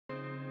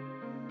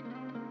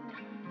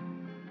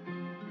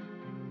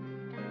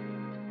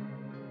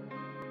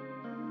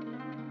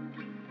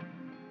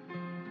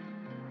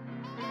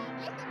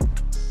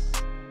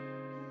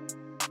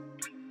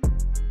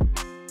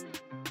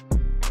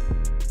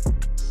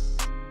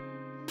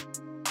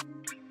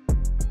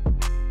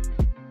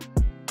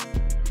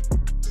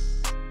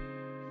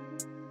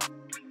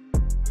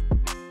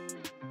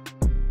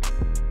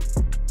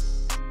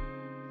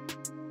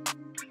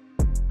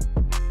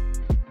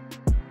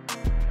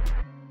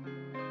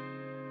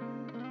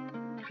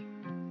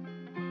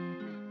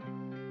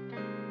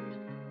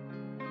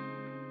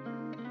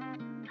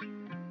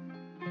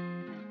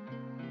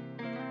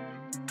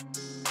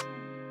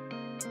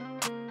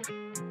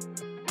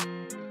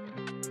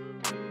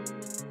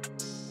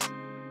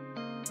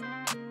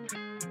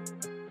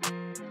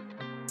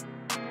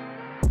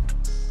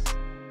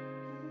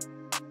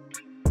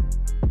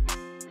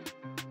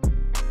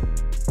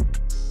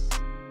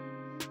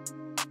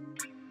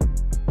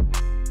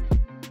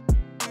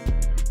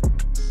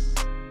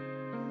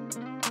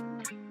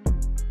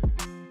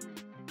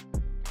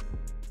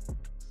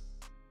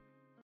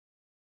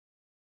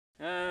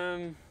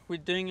We're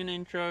doing an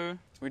intro.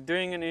 We're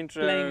doing an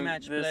intro. Playing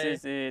match this play.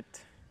 is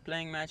it.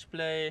 Playing match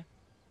play,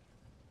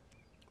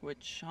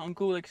 which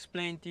Uncle will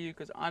explain to you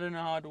because I don't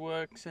know how it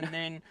works, and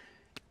then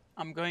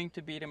I'm going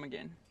to beat him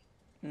again.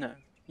 No,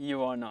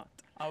 you are not.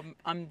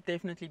 I'm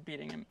definitely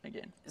beating him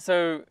again.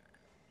 So,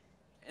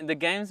 in the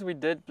games we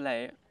did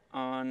play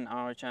on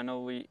our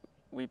channel,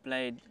 we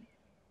played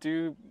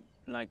 2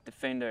 like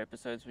Defender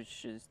episodes,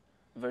 which is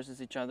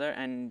versus each other,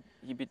 and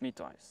he beat me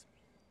twice.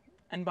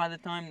 And by the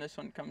time this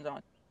one comes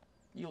out,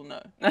 you'll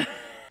know.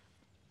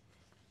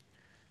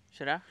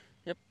 Should I?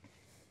 Yep.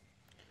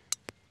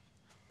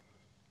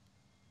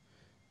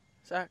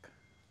 Zach.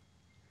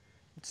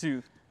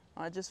 2.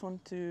 I just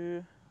want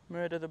to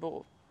murder the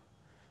ball.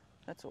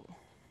 That's all.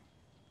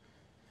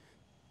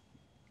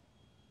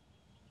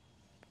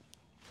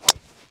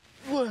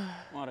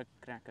 What a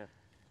cracker.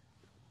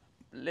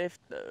 Left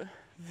though.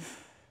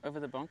 Over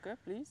the bunker,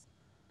 please.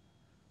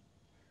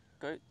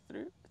 Go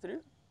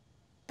through.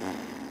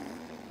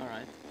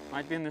 Alright.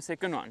 Might be in the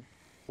second one.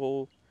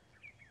 Ball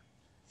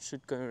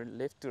should go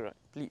left to right.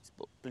 Please,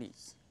 ball,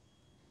 please.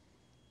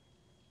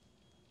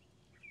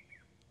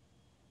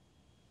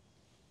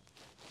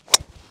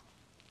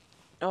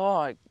 Oh,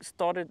 I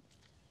started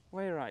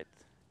way right.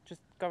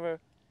 Just cover.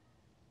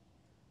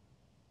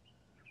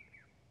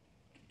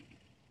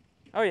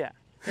 Oh yeah.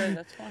 Okay,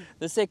 that's fine.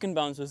 The second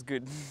bounce was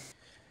good.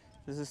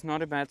 This is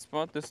not a bad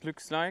spot. This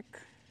looks like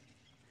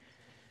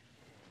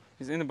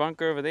he's in the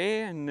bunker over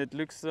there, and it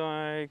looks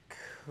like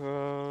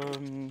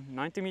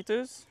 90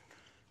 meters.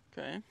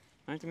 Okay.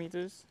 90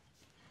 meters.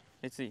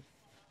 Let's see.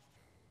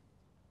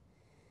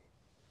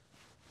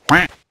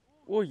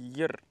 Oh,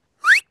 yeah.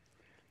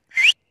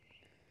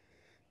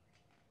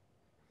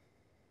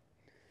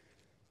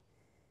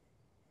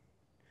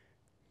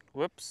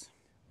 Whoops.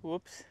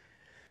 Whoops.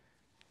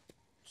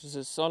 This is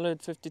a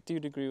solid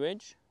 52-degree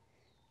wedge.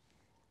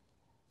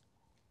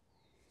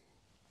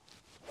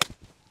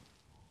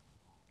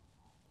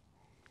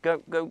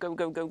 Go.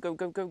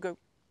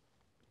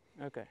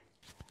 Okay.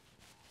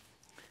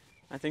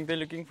 I think they're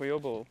looking for your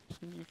ball.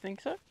 You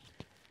think so?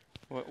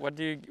 What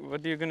are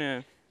you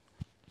gonna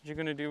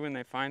do when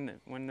they find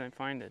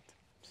it?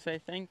 Say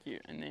thank you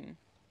and then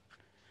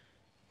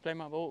play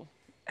my ball.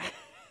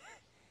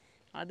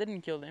 I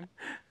didn't kill them.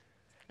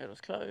 It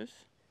was close.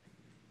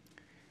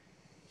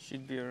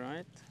 Should be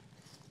alright.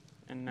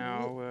 And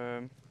now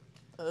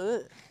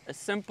a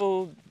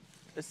simple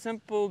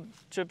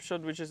chip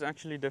shot, which is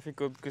actually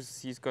difficult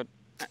because he's got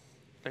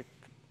like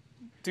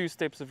 2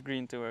 steps of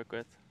green to work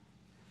with.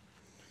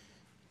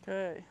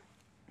 Okay.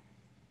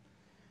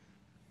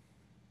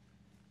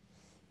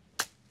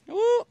 Woo!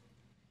 Oh,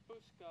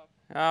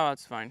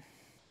 that's fine.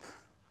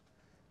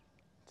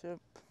 Chip.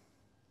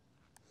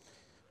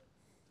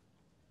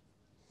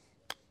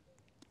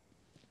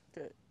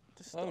 Okay.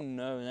 Just stop. Oh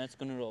no, that's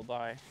gonna roll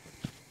by.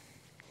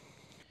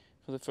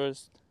 For the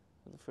first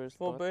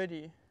For pot.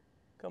 birdie.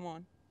 Come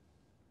on.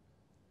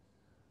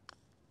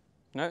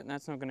 No,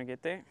 that's not gonna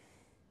get there.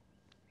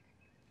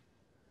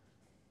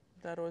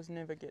 That was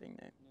never getting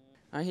there.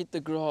 I hit the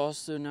grass,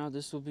 so now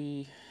this will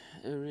be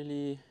a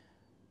really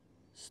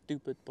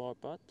stupid par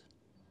putt.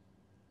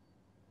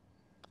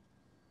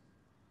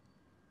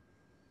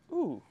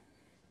 Ooh.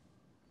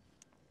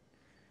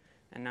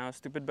 And now a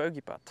stupid bogey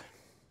putt.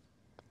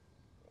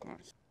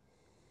 Nice.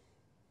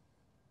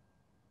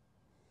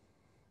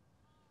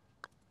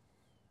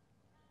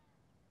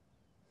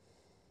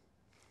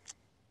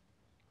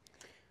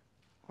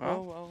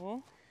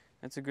 Well.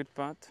 That's a good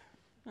putt.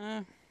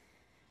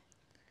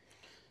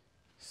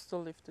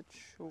 Still left it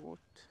short.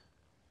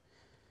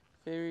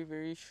 Very,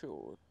 very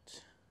short.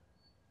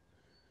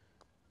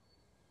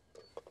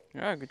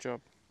 Yeah, good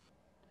job.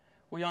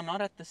 We are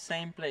not at the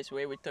same place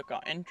where we took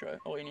our intro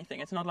or anything.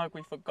 It's not like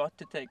we forgot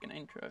to take an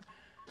intro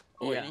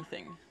or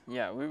anything.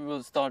 Yeah, we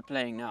will start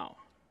playing now.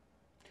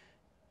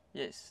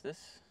 Yes,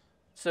 this.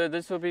 So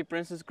this will be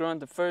Princess Grant,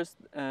 the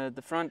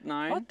front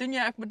 9. Wat doen jy?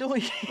 Ek bedoel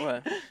jy?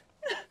 What?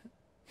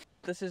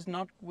 This is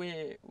not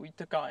where we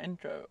took our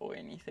intro or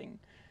anything.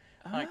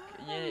 Like,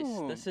 yes,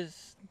 Oh. this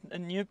is a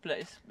new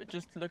place. It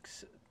just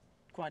looks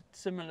quite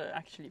similar,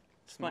 actually.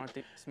 fun-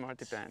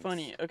 Smarty It's pants.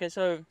 funny. Okay,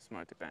 so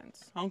Smarty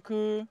pants.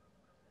 Hanku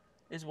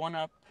is one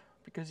up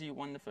because he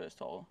won the first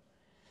hole.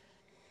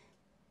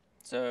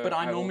 So But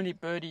I will- normally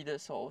birdie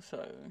this hole,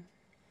 so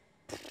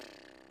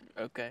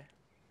Okay.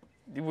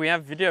 We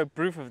have video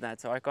proof of that,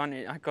 so I can't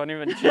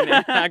even tune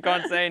in. I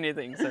can't say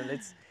anything. So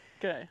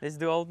okay. let's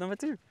do hole number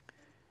 2.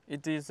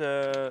 It is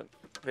a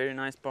very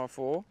nice par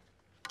 4.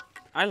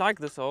 I like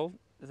this hole.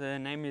 The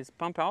name is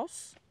Pump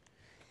House.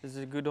 This is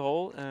a good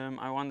hole.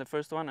 I won the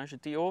first one. I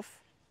should tee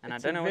off, and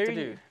It's I don't a know what to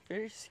very, do.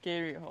 Very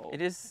scary hole.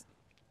 It is.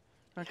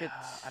 Like Yeah,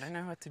 it's, I don't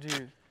know what to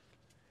do.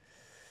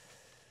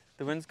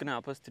 The wind's gonna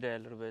help us today a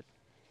little bit.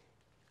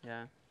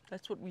 Yeah.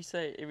 That's what we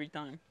say every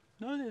time.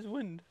 No, there's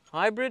wind.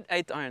 Hybrid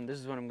 8 iron. This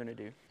is what I'm gonna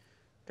do.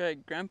 Okay,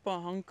 Grandpa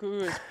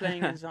Hanku is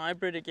playing his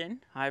hybrid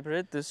again.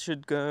 Hybrid. This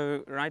should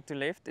go right to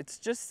left. It's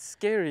just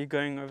scary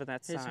going over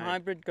that His side.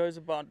 hybrid goes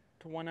about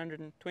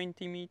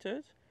 120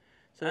 meters.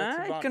 So that's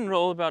It about can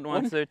roll about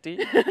 130.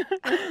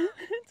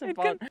 it's it,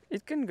 about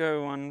it can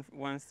go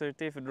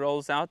 130 if it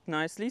rolls out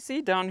nicely.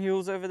 See,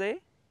 downhills over there.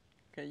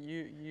 okay.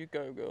 You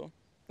go, girl.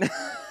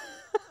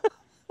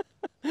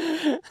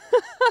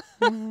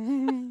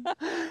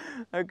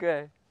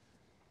 Okay.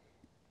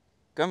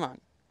 Come on.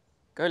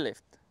 Go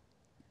left.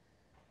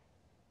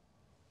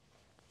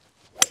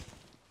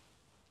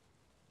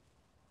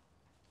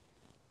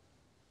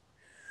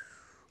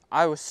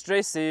 I was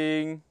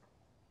stressing.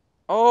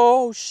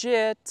 Oh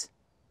shit.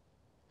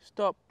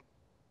 Stop.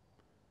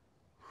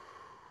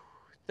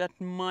 That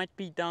might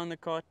be down the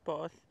cart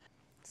path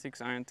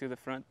 6 iron to the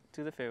front,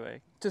 to the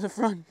fairway, to the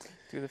front.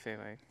 to the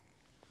fairway.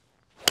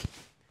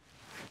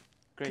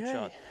 Great Okay.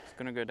 shot. It's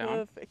gonna go down.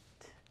 Perfect.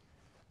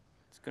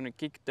 It's gonna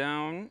kick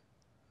down.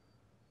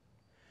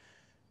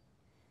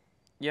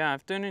 Yeah,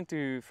 I've turned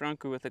into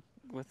Franco with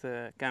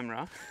a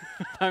camera.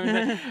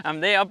 I'm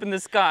there up in the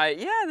sky.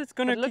 Yeah, that's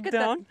gonna But look kick at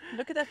down. that.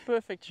 Look at that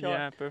perfect shot.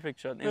 Yeah, perfect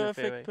shot in the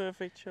fairway.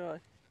 Perfect shot.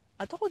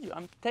 I told you,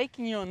 I'm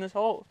taking you on this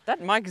hole.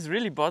 That mic is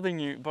really bothering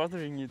you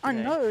today. I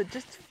know, it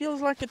just feels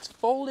like it's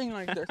folding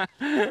like this.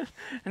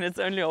 And it's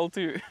only hole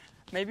 2.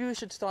 Maybe we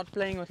should start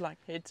playing with like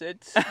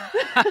headsets.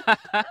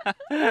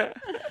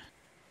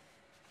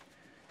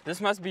 This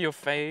must be your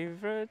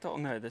favorite. Oh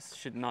no, this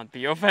should not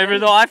be your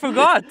favorite. Oh, I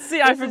forgot. See,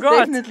 I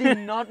forgot. This is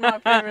definitely not my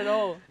favorite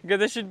hole. Okay,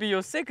 this should be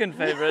your second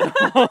favorite.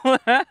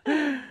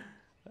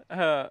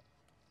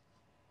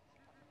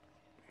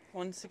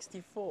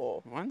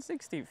 164.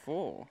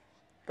 164.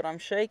 But I'm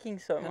shaking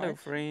so Hello, much.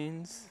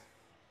 friends.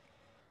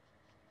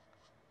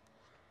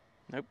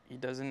 Nope, he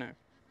doesn't know.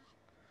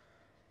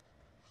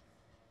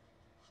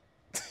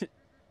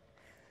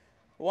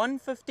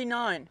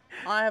 159.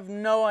 I have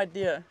no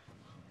idea.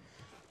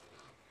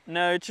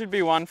 No, it should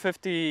be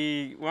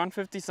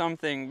 150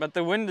 something, but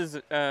the wind is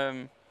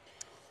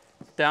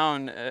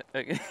down.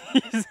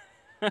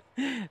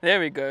 There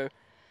we go.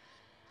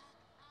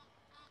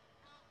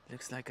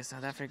 Looks like a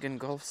South African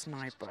golf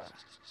sniper.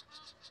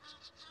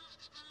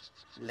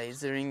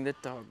 Lasering the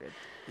target.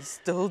 He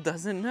still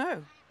doesn't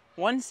know.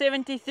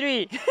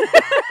 173.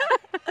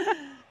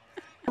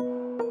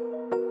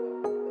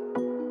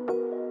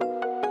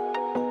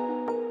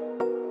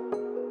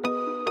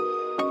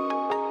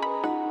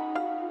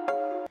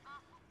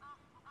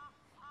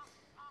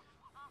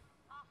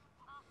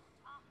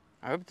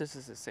 I hope this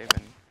is a 7.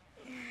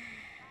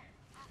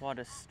 What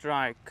a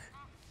strike.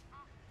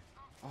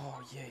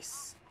 Oh,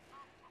 yes.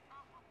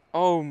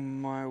 Oh,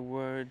 my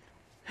word.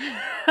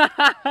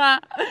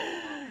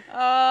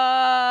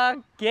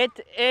 Get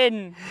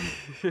in.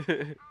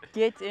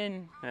 Get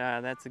in.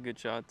 Yeah, that's a good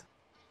shot.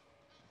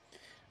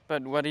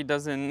 But what he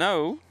doesn't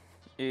know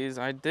is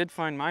I did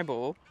find my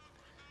ball.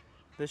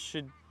 This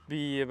should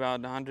be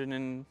about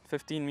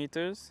 115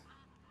 meters.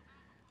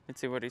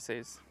 Let's see what he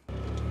says.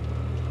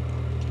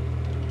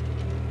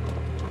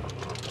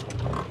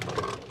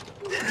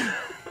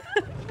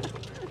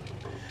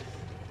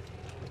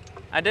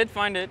 I did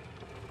find it.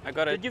 I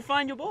got it. Did you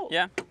find your ball?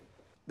 Yeah.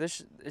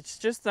 It's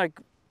just like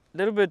a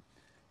little bit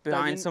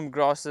behind in. some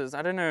grasses.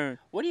 I don't know.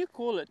 What do you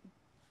call it?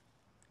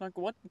 Like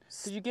what?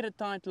 Did you get a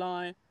tight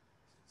lie?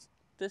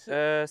 This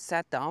is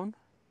Sat down.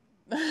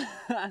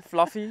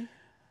 Fluffy.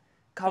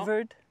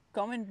 Covered.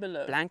 comment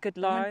below. Blanket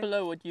Comment lie.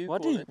 below what you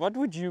call it. What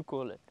would you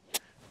call it?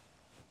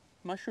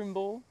 Mushroom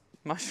ball.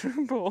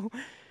 Mushroom ball.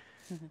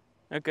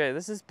 Okay,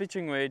 this is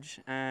pitching wedge,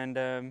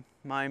 and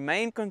my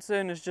main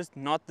concern is just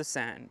not the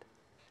sand.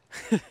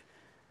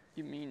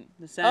 You mean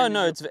the sand? Oh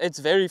is no, a- it's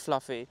very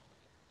fluffy.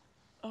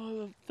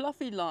 oh,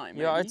 fluffy lime.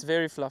 Yeah, maybe? it's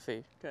very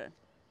fluffy. Okay,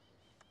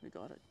 we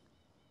got it.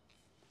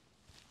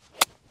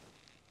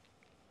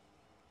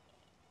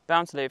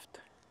 Bounce left.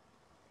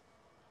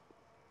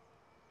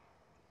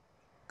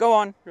 Go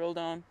on. Roll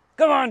down.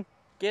 Come on.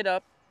 Get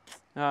up.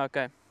 Oh,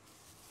 okay.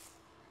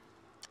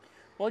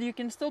 Well, you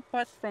can still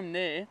putt from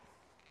there,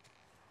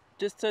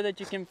 just so that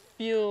you can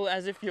feel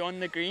as if you're on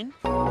the green.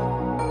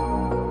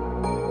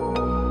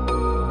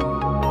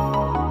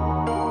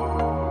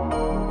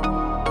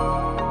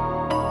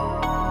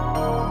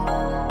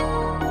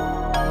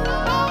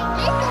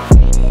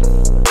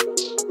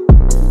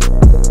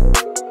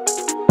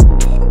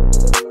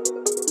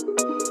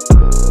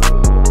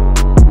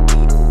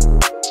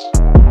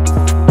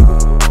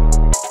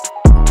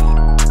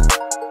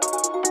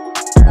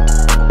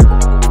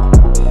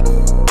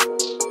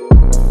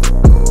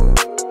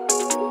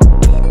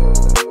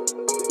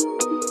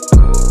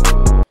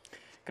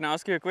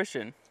 ask you a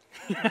question?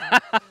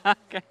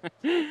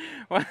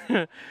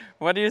 Okay.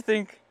 What do you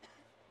think?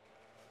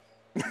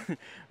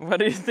 What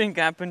do you think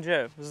happened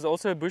here? This is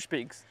also bush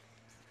pigs.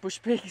 Bush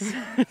pigs.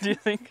 Do you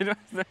think it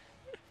was?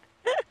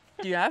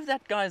 Do you have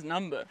that guy's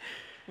number?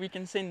 We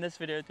can send this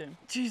video to him.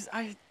 Jeez,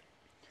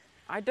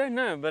 I don't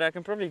know, but I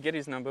can probably get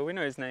his number. We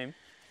know his name.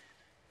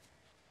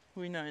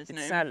 We know his It's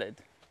name. Salad.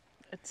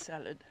 It's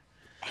Salad.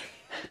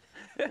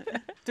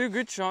 2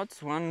 good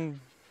shots, 1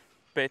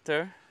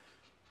 better.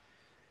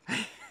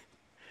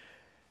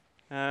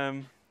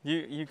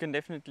 You can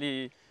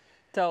definitely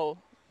Tell.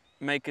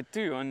 make it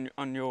 2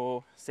 on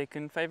your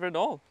second favorite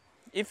hole.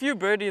 If you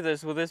birdie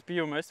this, will this be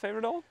your most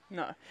favorite hole?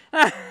 No.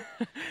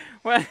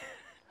 Well,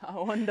 I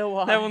wonder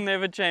why. that will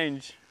never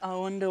change. I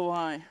wonder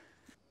why.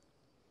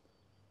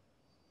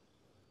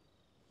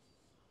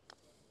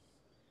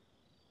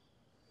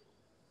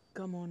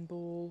 Come on,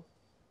 ball.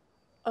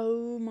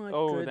 Oh my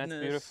Oh, goodness.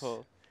 that's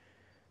beautiful.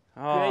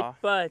 Great Oh,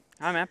 putt.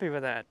 I'm happy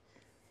with that.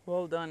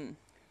 Well done.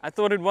 I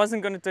thought it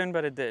wasn't going to turn,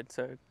 but it did.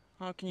 So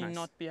How can you Nice.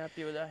 not be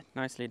happy with that?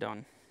 nicely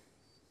done.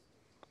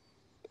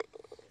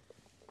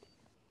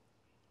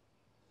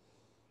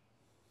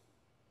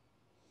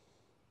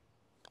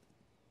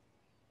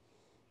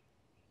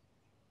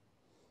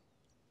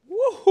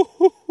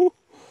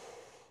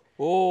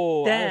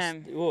 Oh,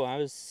 Damn. I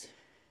was.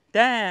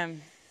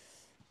 Damn.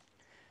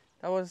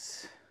 That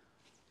was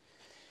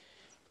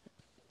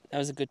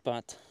A good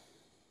putt.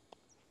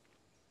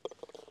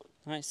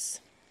 Nice.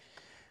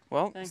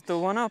 Well, Thanks.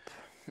 still 1 up.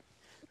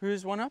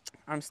 who's one up?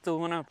 I'm still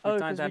 1 up. We Oh,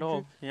 tied 'cause that we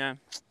hole. Yeah.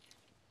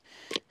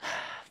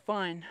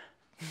 Fine.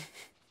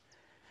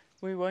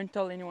 We won't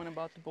tell anyone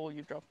about the ball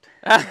you dropped.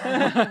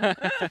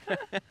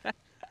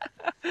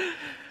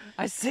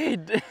 I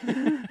said.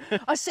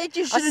 I said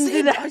you shouldn't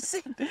do that.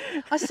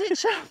 I said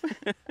shut up.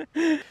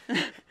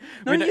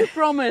 No, you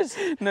promised.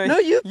 No,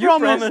 you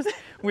promised.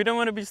 We don't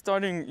want to be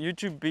starting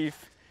YouTube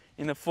beef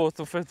in the 4th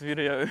or 5th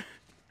video.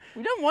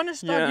 We don't want to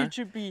start Yeah.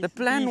 YouTube beats. The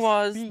plan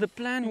was.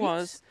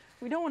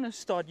 We don't want to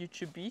start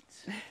YouTube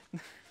beats.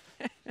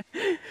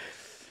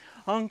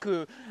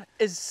 Uncle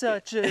is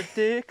such a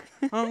dick.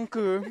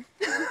 Uncle.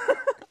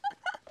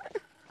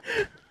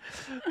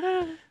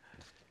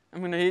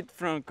 I'm gonna hit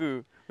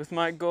Franco with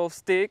my golf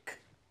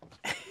stick.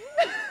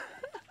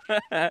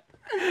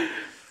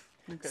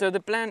 So the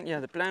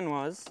plan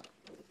was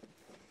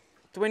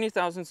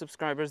 20,000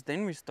 subscribers,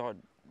 then we start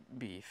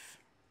beef.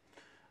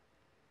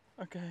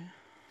 Okay.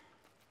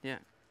 Yeah.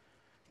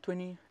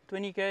 20k,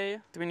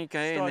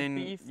 20k Start and then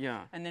beef.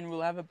 yeah, and then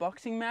we'll have a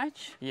boxing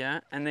match.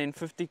 and then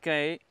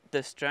 50k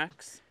diss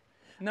tracks.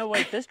 No,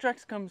 wait, this track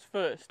comes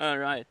first. All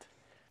right.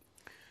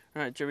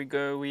 All right, here we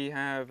go. We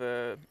have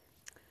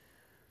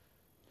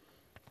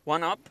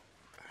 1 up.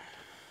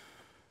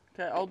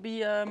 Okay,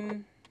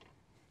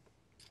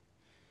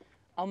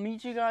 I'll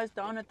meet you guys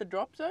down at the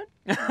drop zone.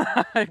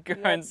 Go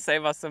and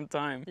save us some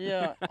time.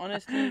 Yeah,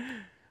 honestly,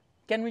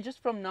 can we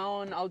just from now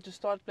on? I'll just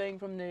start playing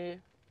from there,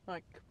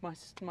 like my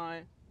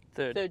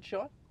third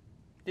shot.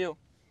 Deal.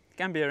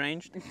 Can be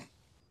arranged. It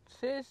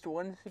says Fastest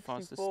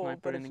 164, sniper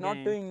but in it's the not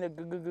game. doing the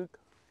guguguk.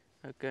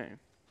 Okay.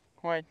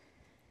 Wait.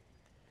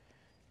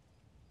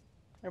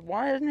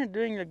 Why isn't it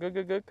doing the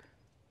guguguk?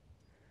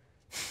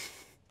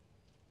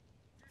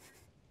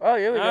 Oh,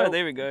 here we Oh, go.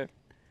 there we go.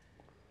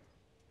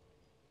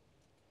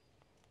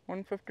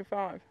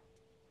 155.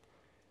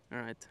 All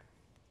right.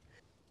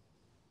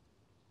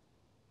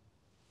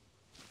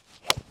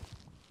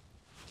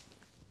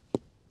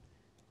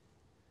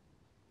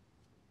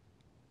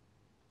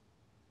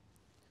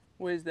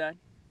 Where's that?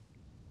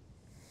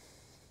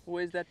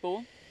 Where's that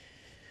ball?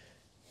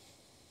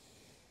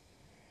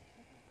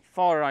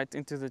 Far right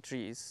into the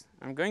trees.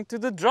 I'm going to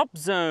the drop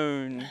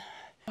zone.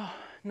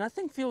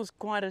 Nothing feels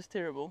quite as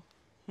terrible.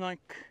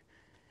 Like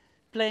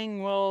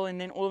playing well and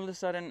then all of a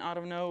sudden out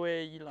of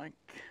nowhere you like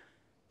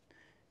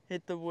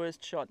hit the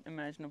worst shot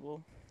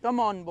imaginable. Come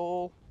on,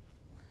 ball.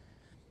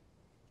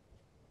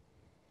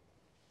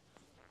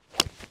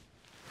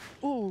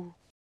 Ooh,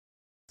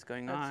 It's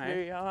going that's high.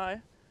 very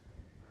high.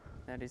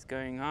 That is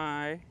going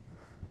high.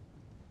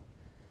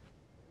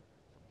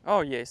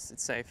 Oh yes,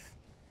 it's safe.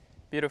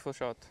 Beautiful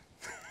shot.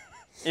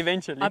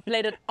 Eventually. I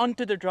played it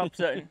onto the drop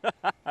zone.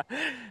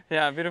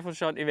 Yeah, beautiful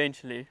shot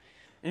eventually.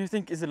 And you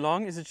think, is it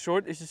long? Is it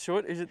short? Is it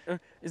short?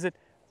 Is it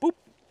boop?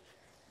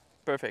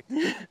 Perfect.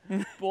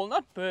 Well,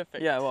 not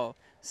perfect. Yeah, well.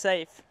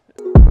 Safe.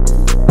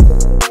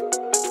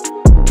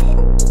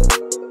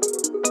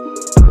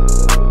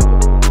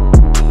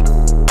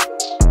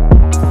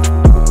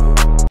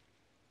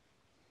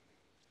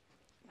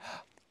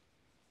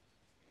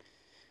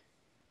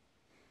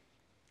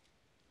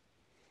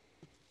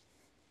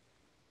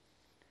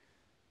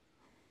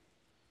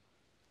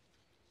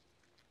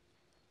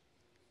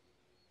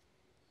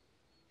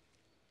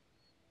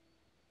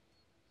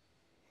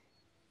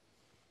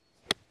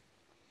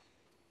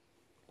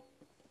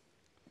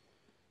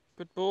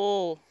 Good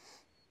ball.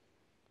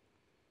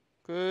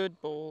 Good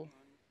ball.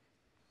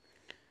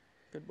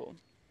 Good ball.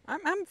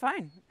 I'm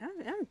fine.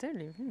 I'm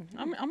totally.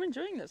 I'm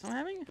enjoying this. I'm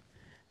having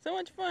so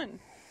much fun.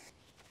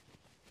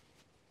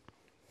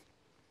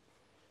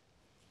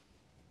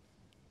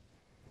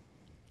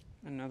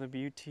 Another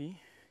beauty.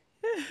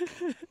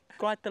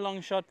 Quite the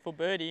long shot for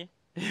birdie.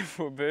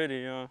 For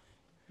birdie, yeah.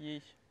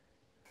 Yeesh.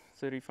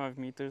 35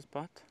 meters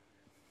putt.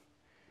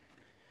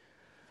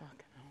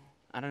 Fucking hell.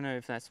 I don't know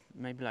if that's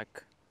maybe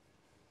like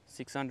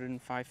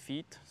 605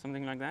 feet,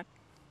 something like that.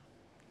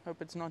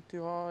 Hope it's not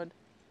too hard.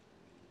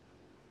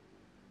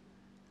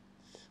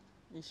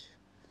 Yeesh.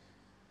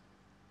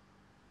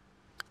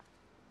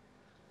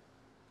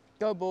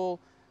 Go ball.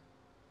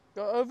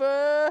 Go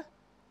over.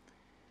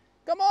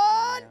 Come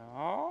on.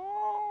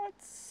 Oh,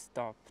 it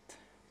stopped.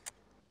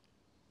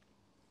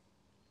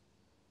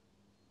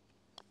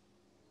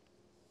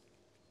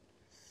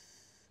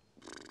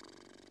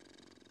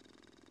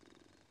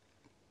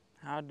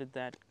 How did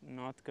that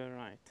not go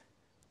right?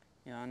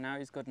 Yeah, now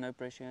he's got no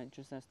pressure. He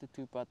just has to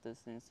two putt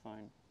this, then it's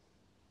fine.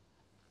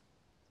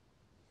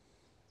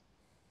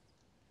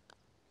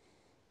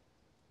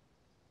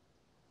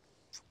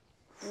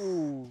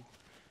 Ooh.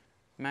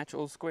 Match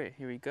all square.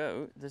 Here we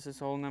go. This is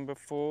hole number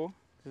 4.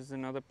 This is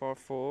another par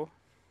 4.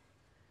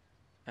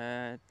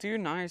 Two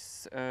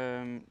nice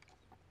and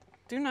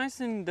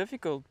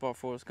difficult par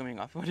 4s coming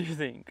up. What do you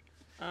think?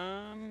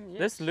 Yes.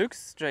 This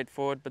looks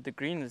straightforward, but the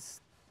green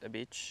is a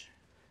bitch.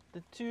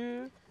 The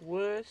two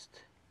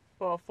worst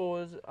par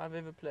 4s I've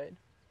ever played.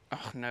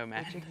 Oh no,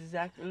 man.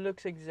 Which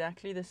looks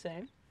exactly the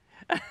same.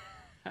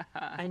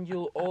 And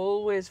you'll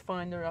always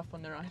find the rough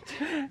on the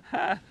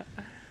right.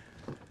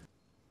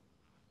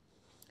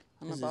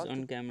 This is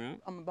on camera.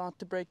 I'm about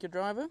to break your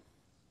driver.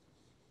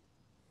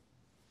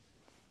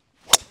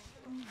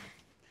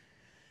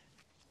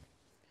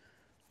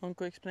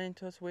 Uncle, explain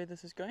to us where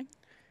this is going.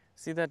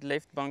 See that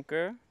left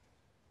bunker?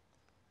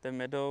 The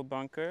middle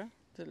bunker?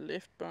 The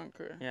left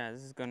bunker. Yeah,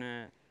 this is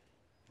gonna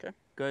Okay.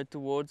 go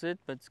towards it,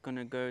 but it's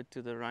gonna go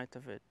to the right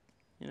of it.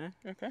 You know?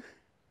 Okay.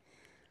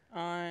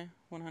 I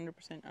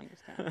 100%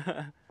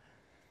 understand.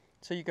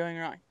 So you're going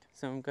right.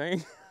 So I'm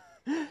going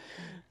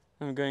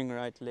I'm going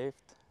right,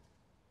 left.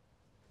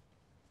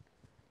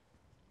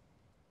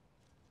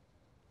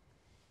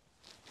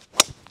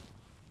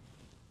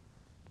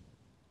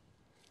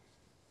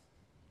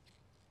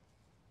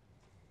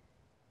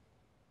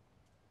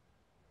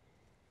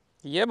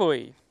 Yeah,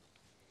 boy.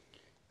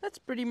 That's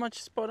pretty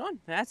much spot on.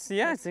 That's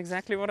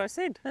exactly what I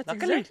said. That's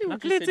luckily, exactly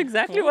what you luckily it's said.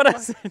 exactly Oh, what I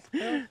fuck. said.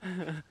 Yeah.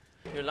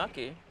 You're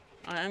lucky.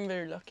 I am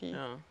very lucky.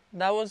 Yeah.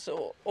 That was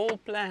all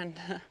planned.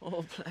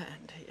 All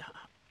planned, yeah.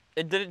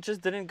 It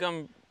just didn't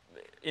come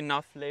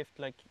enough left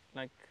like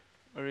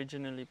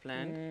originally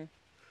planned. Mm.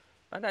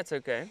 But that's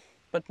okay.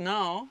 But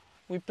now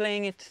we're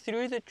playing it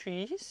through the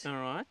trees,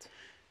 Alright.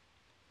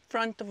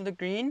 front of the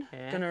green,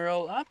 Yeah. gonna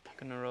roll up.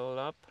 Gonna roll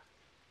up.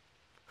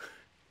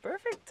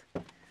 Perfect.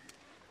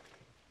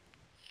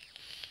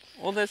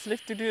 All that's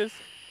left to do is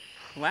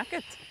whack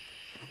it.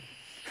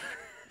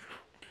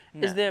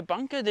 Is there a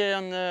bunker there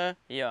on the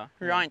Yeah.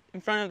 right,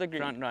 in front of the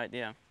green? Front right,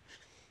 yeah.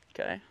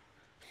 Okay.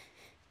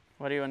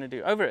 What do you want to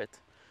do? Over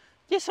it?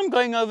 Yes, I'm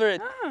going over it.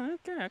 Ah,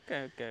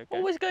 okay.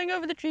 Always going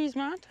over the trees,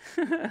 man.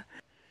 You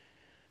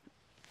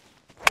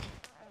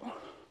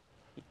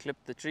clip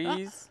the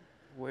trees.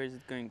 Where is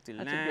it going to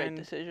That's land? a great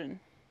decision.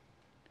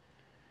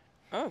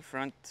 Oh,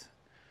 front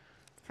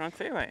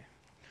fairway.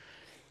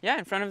 Yeah,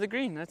 in front of the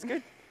green. That's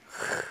good.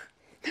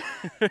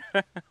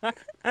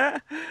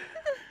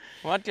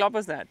 What club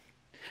was that?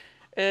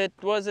 It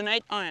was an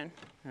 8 iron.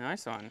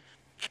 Nice one.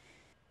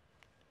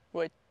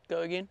 Wait,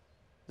 go again.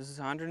 This is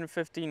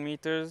 115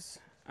 meters.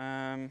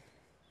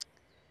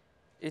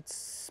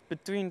 It's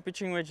between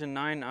pitching wedge and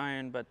 9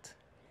 iron, but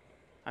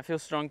I feel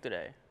strong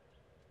today.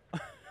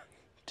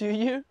 Do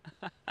you?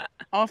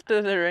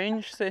 After the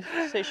range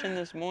session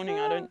this morning,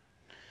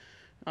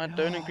 I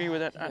don't agree with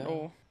that at Yeah.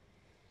 all.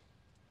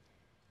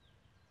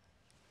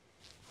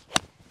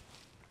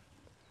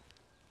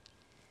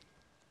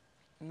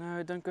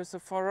 No, don't go so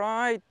far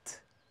right.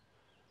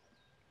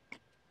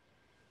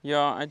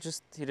 Yeah, I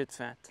just hit it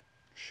fat.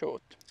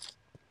 Short.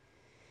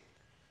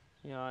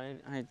 Yeah,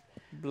 I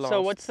blast.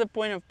 So what's the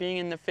point of being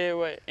in the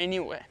fairway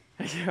anyway?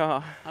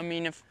 Yeah. I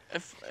mean, if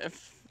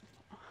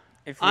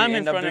If we I'm in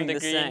end up front of doing the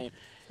green same.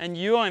 and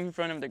you are in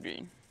front of the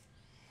green,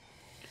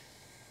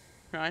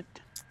 right?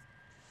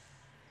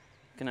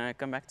 Can I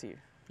come back to you?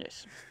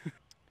 Yes.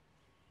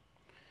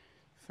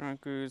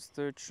 Franco's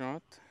third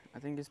shot. I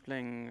think he's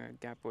playing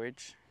gap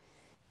wedge.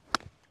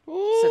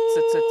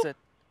 Ooh. Sit.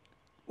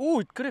 Ooh,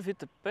 it could have hit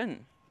the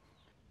pin.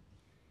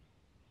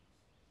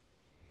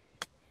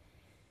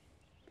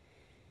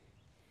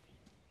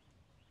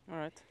 All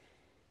right.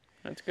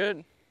 That's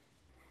good.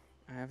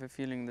 I have a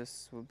feeling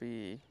this will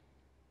be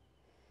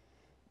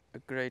a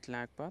great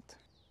lag putt.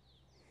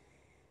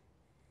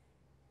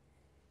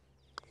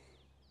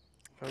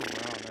 Oh wow,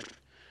 that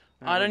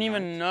I don't went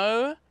even right.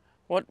 know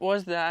what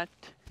was that.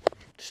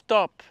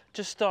 Stop.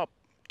 Just stop.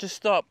 Just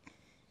stop.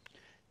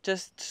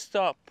 Just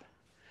stop.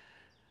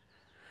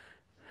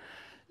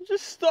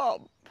 Just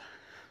stop.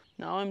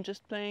 Now I'm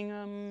just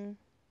playing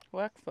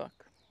whack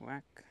fuck.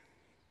 Whack.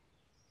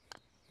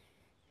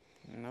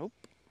 Nope.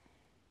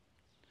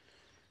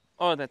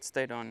 Oh, that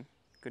stayed on.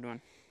 Good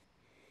one.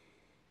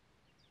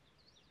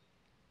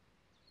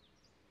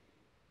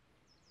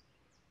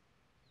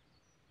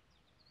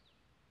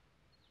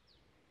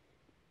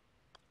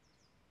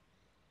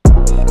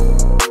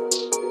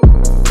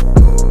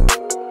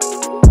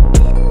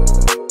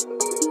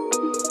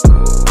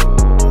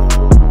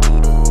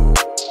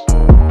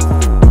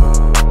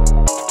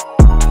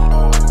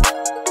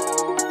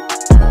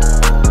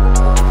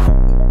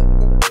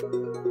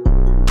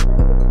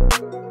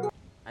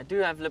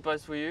 have lip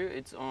ice for you.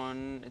 It's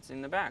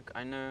in the back.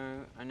 I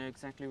know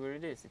exactly where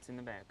it is. It's in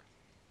the back.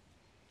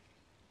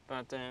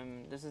 But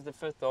this is the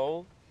 5th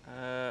hole.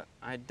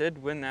 I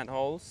did win that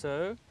hole,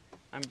 so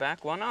I'm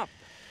back 1 up.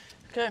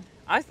 Okay.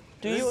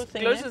 Do this your is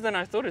thing. closer than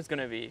I thought it's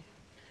gonna be.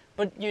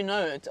 But you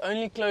know, it's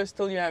only close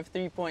till you have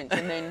 3 points,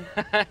 and then.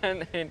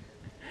 And then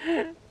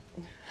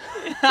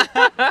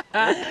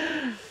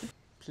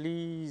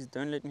please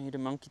don't let me hit a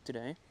monkey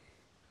today.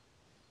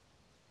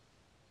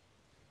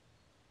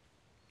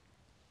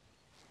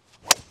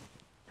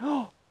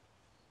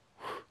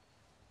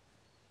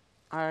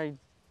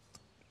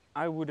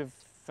 I would have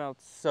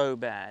felt so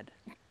bad.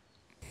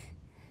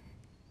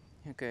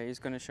 Okay, he's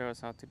gonna show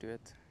us how to do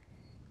it.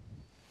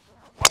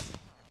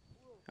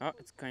 Oh,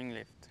 it's going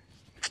left.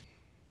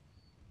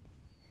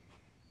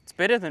 It's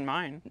better than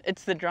mine.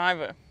 It's the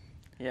driver.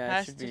 Yeah,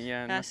 it should be.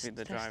 Yeah, it must be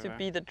the driver. Has to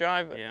be the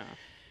driver. Yeah.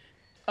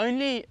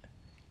 Only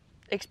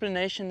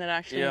explanation that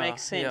actually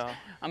makes sense. Yeah.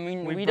 I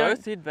mean, We don't.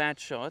 both hit bad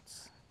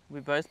shots. We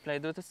both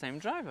played with the same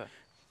driver.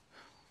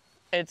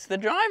 It's the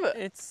driver.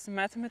 It's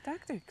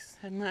mathematics.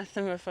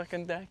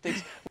 Fucking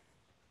tactics.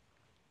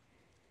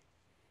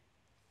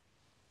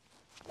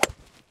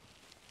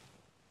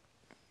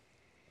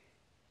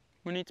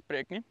 Moet niet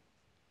spreken.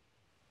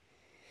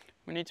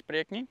 Moet niet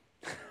spreken.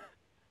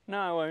 No,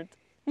 I won't.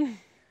 I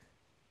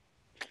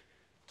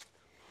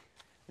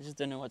just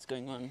don't know what's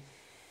going on.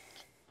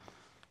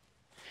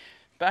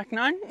 Back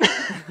 9.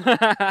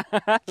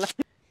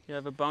 You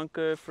have a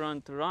bunker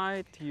front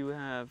right, you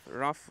have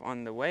rough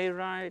on the way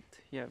right,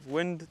 you have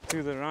wind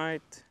to the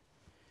right.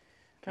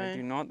 I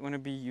do not want to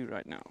be you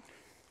right now.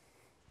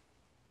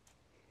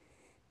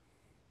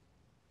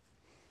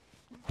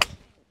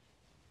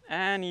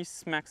 And he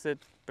smacks it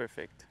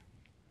perfect.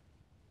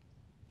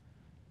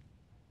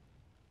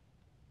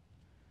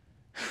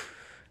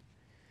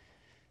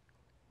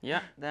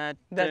 Yeah,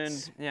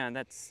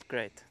 that's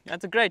great.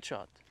 That's a great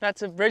shot.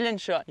 That's a brilliant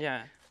shot.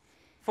 Yeah,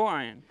 4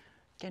 iron.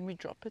 Can we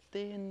drop it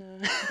there?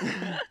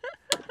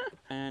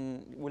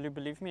 And will you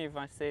believe me if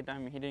I said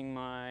I'm hitting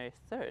my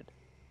 3rd?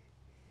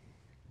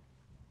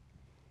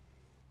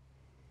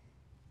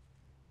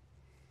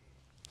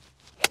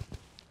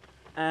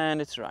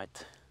 And it's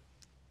right.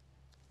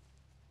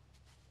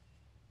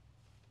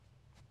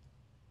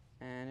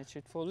 And it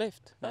should fall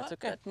left. That's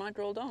okay. It might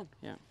roll down.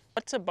 Yeah.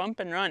 What's a bump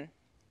and run?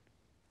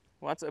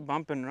 What's a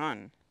bump and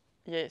run?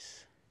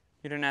 Yes.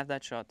 You don't have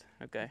that shot.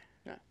 Okay.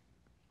 No.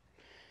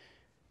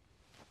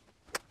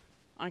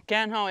 I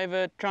can,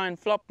 however, try and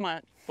flop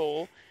my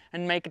ball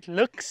and make it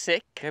look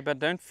sick. Okay, but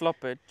don't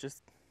flop it.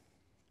 Just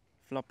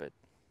flop it.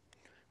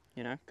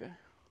 You know? Okay.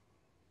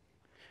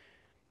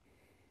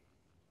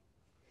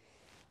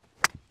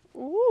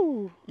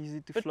 Ooh.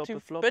 Easy to flop a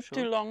flop bit shot.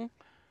 too long.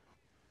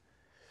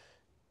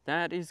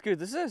 That is good.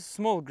 This is a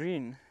small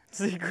green.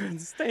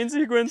 Sequence. Stay in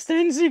sequence.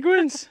 Stay in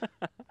sequence.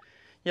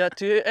 Yeah,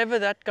 to whoever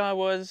that guy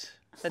was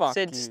that Fuck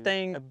said you.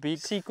 staying A big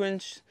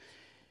sequence,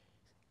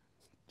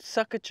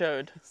 suck a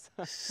chode.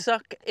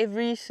 Suck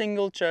every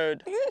single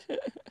chode.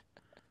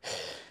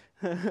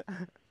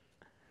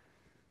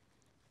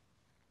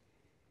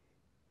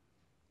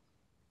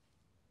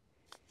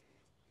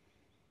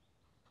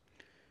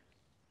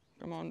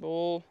 Come on,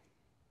 ball.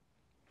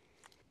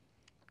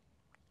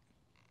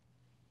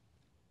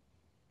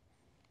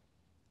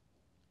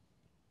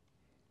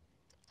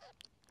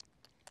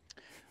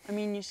 I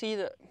mean, you see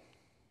the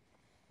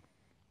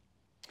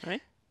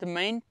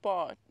main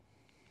part,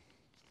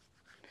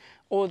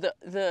 or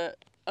the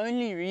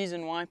only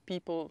reason why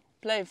people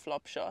play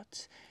flop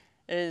shots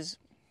is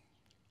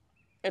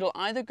it'll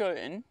either go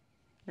in,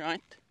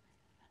 right,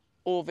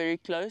 or very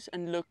close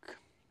and look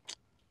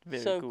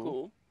Very so cool.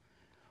 cool,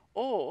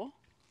 or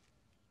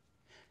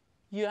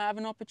you have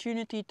an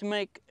opportunity to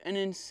make an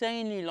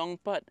insanely long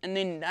putt and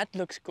then that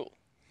looks cool.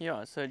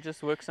 Yeah, so it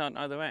just works out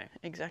either way.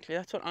 Exactly,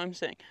 that's what I'm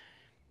saying.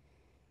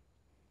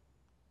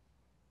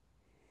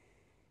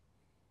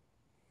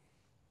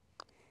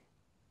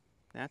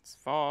 That's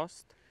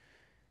fast.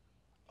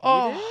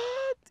 Oh,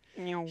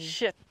 Meow.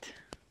 shit.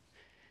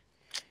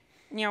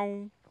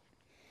 Meow.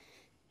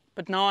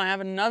 But now I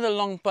have another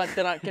long putt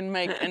that I can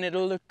make and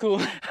it'll look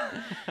cool.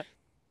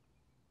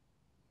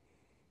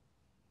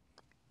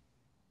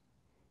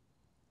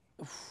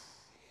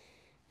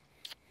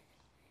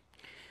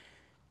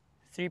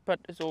 3 putt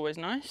is always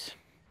nice.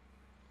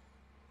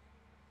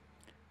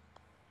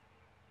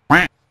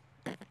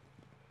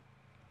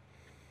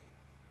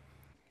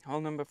 Hole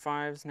number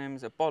 5's name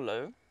is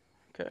Apollo.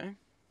 Okay.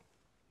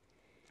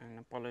 And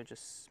Apollo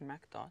just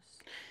smacked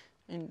us.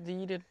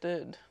 Indeed it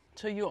did.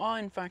 So you are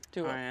in fact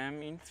 2 up. I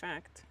am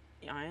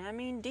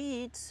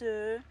indeed,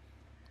 sir.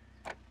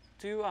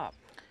 2 up.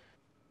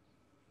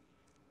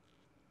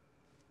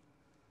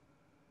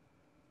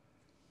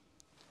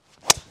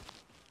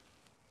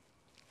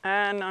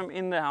 And I'm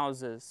in the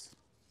houses.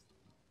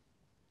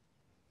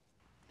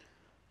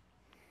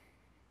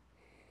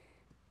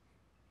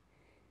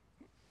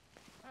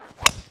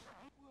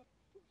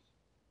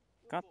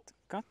 Cut.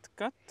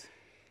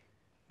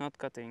 Not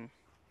cutting.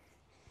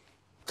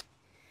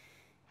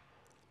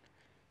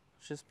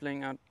 just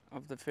playing out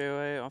of the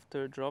fairway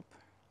after a drop.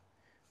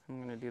 I'm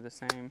gonna do the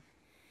same.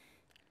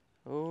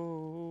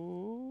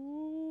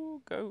 Oh,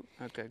 go.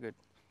 Okay, good.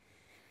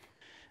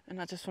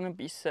 And I just want to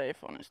be safe,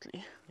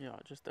 honestly. Yeah,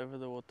 just over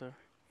the water.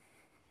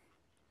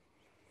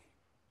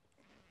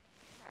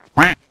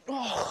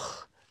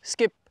 Oh,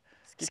 skip.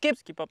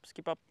 Skip up,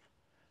 skip up.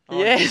 Oh,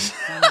 Yes.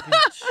 son of a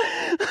bitch.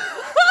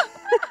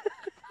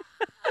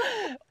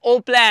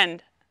 All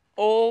planned.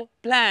 All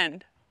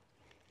planned.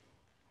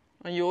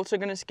 Are you also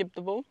going to skip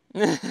the ball?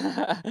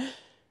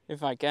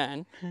 If I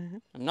can.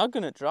 I'm not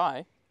gonna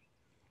try.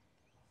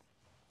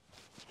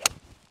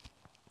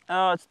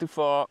 Oh, it's too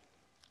far.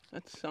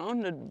 That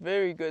sounded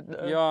very good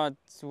though. Yeah,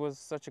 it was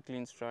such a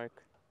clean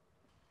strike.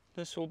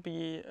 This will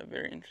be a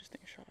very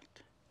interesting shot.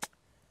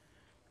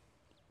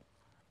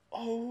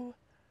 Oh,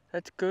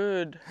 that's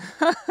good.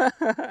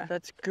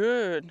 That's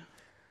good.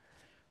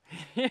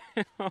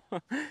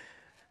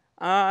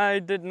 I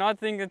did not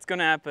think it's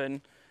gonna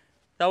happen.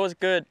 That was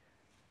good.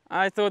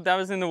 I thought that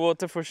was in the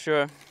water for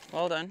sure.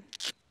 Well done.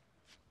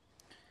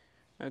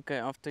 Okay,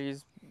 after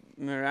he's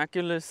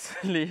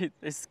miraculously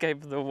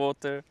escaped the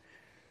water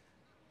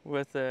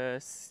with a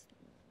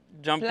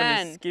jump and a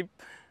Plan. skip.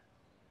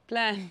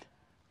 Planned.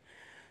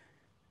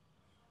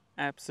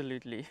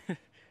 Absolutely.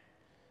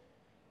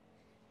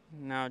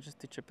 Now just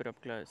to chip it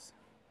up close.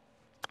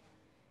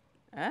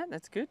 Ah,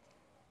 that's good.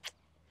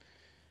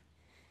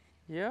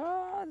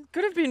 Yeah, it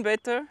could have been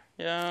better.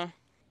 Yeah.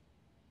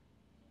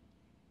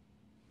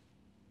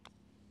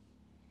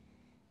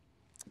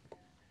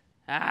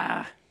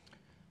 Ah,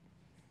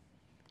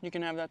 You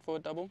can have that for a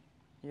double.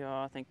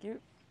 yeah, thank you.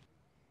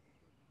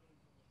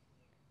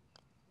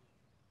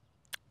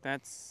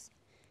 That's,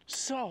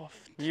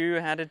 Soft. you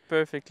had it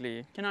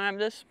perfectly. Can I have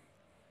this?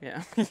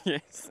 Yeah,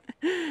 yes.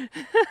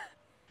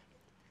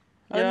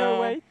 Oh Yeah.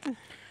 no, wait.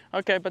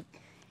 Okay, but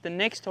the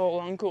next hole,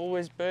 Uncle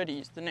always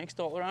birdies. The next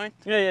hole, right?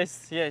 Yeah,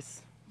 yes,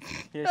 yes.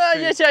 Yes, Ah,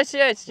 true. yes,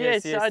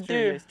 I true, do.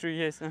 Yes, true,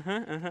 yes.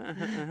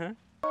 Uh-huh.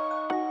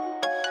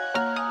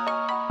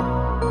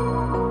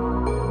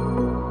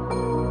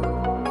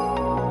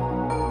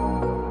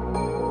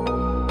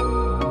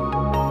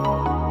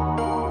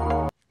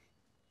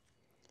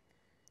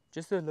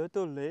 Just a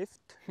little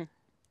left.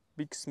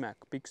 Big smack,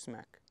 big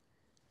smack.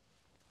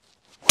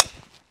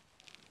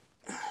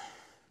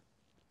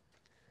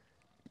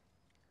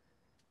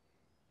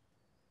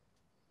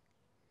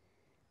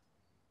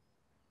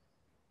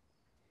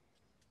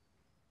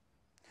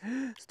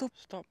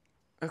 Stop.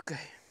 Okay,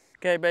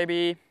 Okay,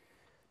 baby.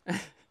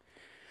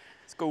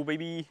 let's go,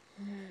 baby.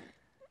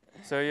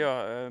 So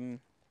yeah,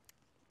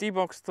 tee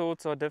box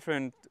thoughts are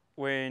different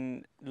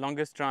when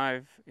longest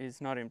drive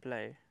is not in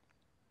play.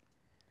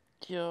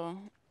 Yeah.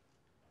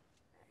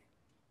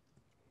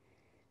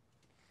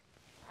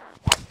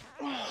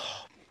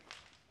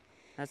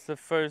 That's the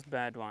first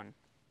bad one.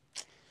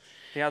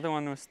 The other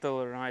one was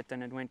still right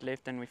and it went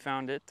left and we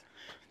found it.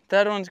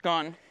 That one's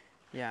gone.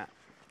 Yeah,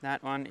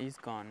 that one is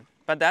gone.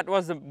 But that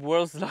was the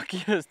world's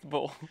luckiest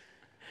ball.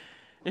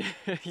 You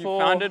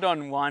found it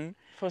on one.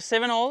 For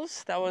 7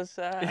 holes, that was.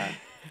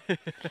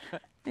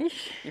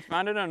 You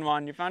found it on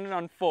one. You found it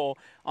on 4,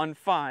 on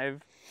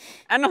 5,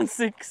 and on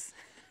 6.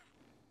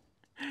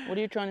 What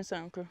are you trying to say,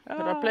 Uncle?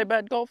 Did I play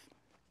bad golf?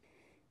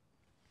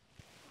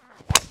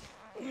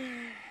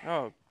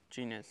 Oh,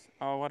 genius!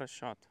 Oh, what a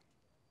shot!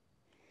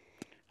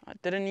 I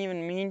didn't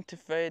even mean to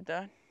fade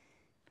that.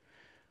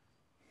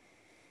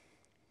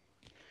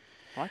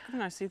 Why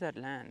couldn't I see that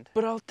land?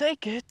 But I'll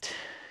take it.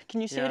 Can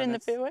you see Yeah, it in the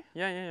that's- fairway?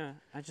 Yeah.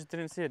 I just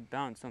didn't see it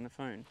bounce on the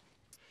phone.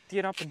 Tee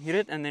it up and hit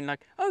it, and then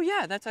like, oh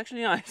yeah, that's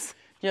actually nice.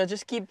 Yeah,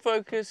 just keep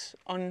focus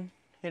on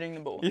hitting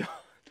the ball. Yeah.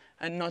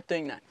 And not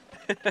doing that.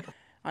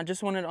 I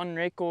just want it on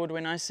record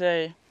when I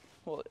say,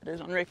 well, it is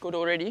on record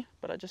already,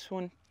 but I just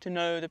want to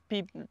know the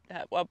people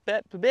that, well,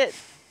 bet.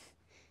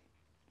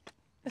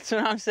 That's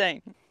what I'm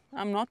saying.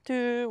 I'm not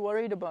too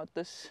worried about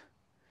this.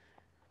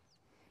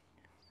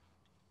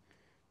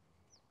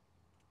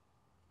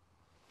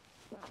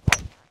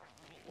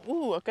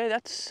 Ooh, okay,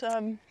 that's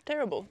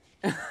terrible.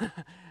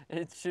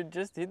 It should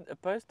just hit a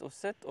post or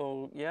set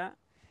or yeah.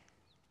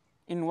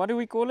 In what do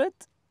we call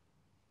it?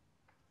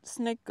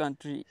 Snake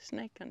country.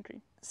 Snake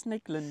country.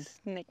 Snakeland.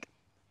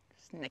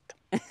 Snake.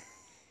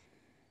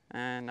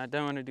 And I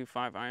don't want to do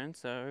 5 iron,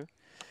 so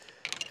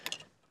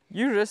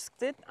you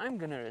risked it, I'm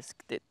gonna risk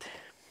it.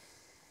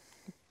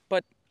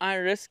 But I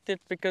risked it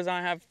because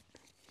I have.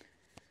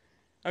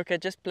 Okay,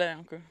 just play,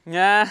 Uncle.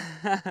 Yeah.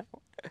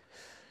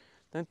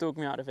 Don't talk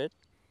me out of it.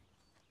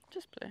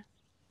 Just play.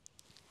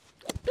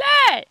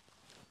 Play!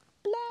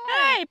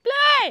 Hey,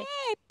 play!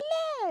 Hey,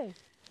 play!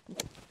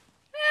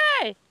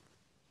 Hey!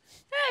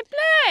 Hey,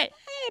 play!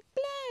 Hey,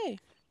 play!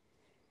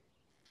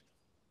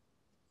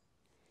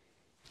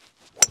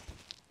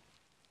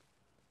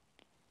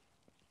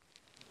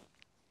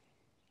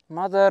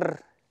 Mother.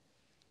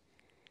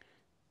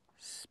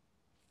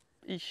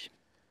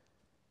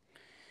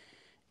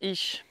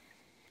 Ish.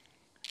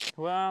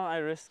 Well, I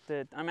risked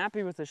it. I'm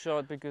happy with the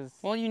shot because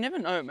Well, you never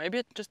know. Maybe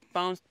it just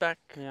bounced back.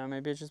 yeah,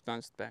 maybe it just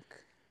bounced back.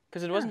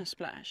 Because it wasn't a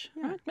splash.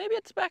 Right? Maybe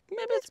it's back.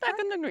 Maybe it's back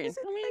on the green.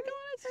 I mean, come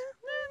on,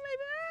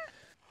 maybe.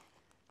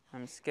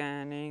 I'm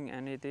scanning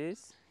and it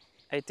is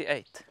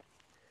 88.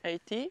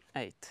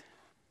 88.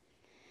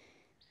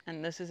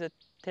 And this is a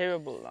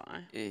terrible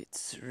lie.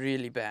 It's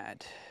really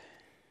bad.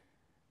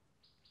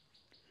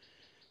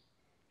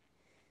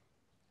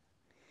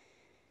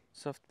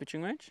 Soft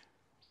pitching wedge.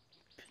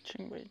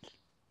 Pitching wedge.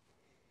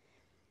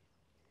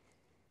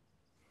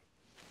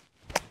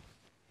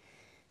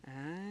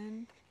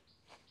 And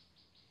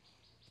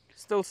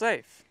still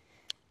safe.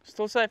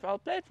 Still safe. I'll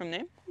play it from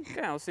there.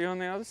 Okay, I'll see you on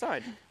the other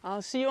side.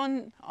 I'll see you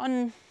on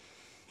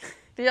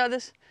the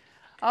others.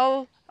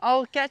 I'll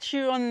catch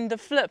you on the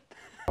flip.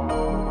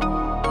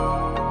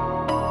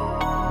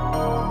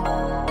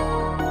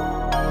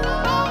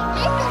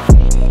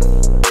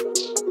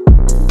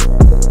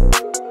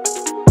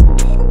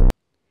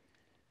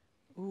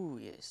 Ooh,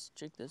 yes,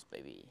 check this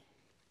baby.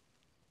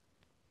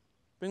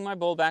 Bring my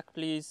ball back,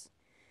 please.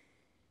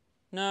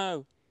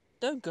 No,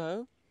 don't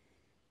go.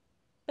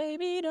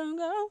 Baby, don't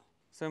go.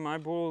 So my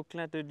ball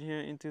clattered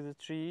here into the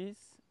trees,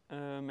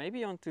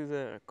 maybe onto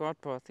the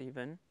cart path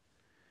even.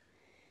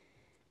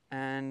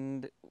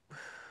 And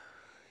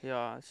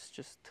yeah, it's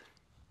just,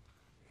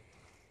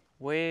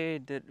 where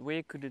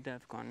could it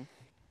have gone?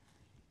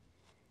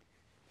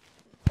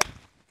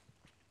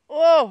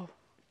 Oh!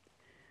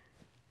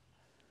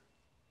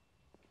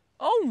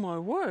 Oh my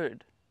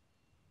word!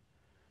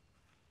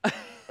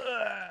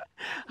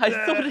 I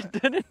thought it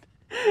didn't.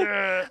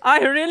 I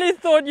really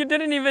thought you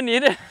didn't even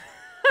hit it.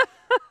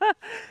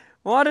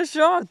 What a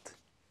shot!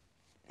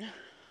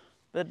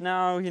 But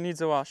now he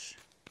needs a wash.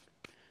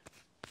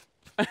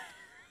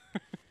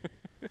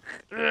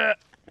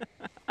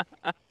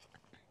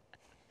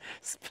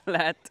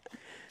 Splat.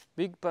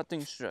 Big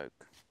putting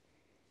stroke.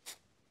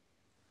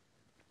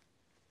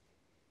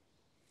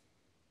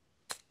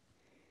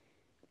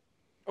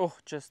 Oh,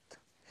 just.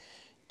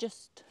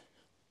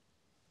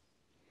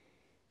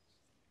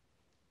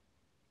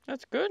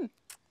 That's good.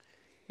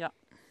 Yeah.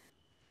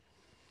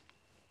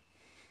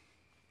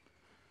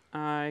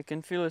 I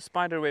can feel a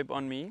spider web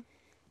on me.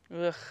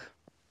 Ugh.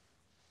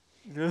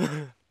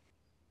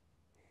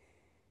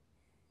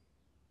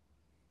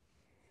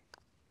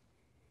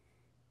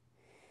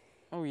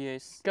 Oh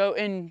yes. Go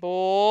in,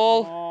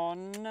 ball. Oh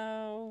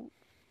no.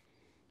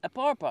 A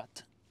par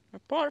putt. A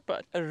par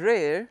putt. A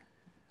rare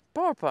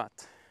par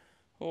putt.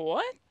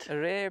 What? A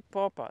rare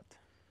par putt.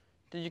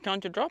 Did you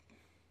count your drop?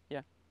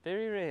 Yeah,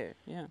 very rare.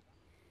 Yeah.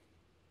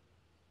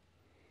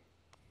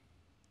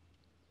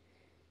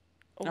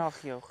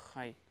 Ach joh,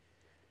 hi.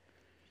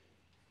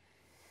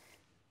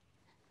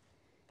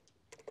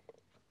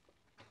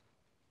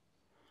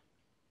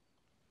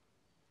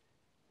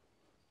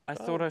 I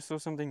thought I saw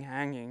something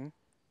hanging.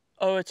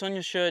 Oh, it's on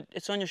your shirt.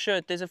 It's on your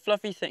shirt. There's a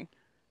fluffy thing.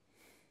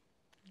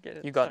 Get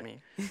it. You got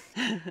me.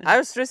 I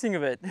was stressing a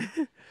bit.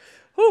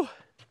 Whew.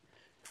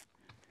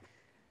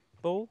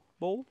 Ball.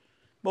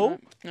 No,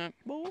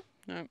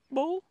 no,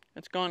 ball.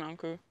 It's gone,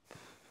 Uncle.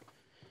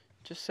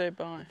 Just say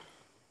bye.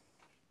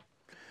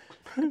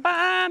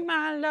 Goodbye,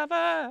 my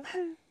lover.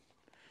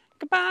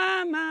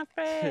 Goodbye, my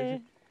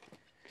friend.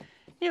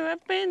 You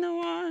have been the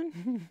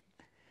one.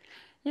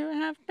 You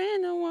have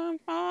been the one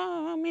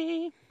for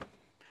me.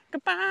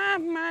 Goodbye,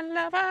 my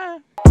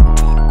lover.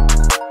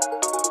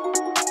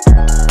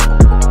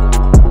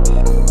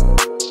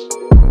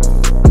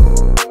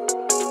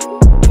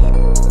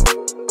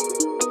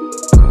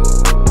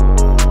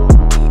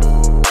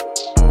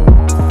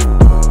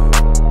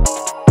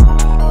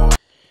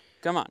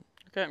 Come on.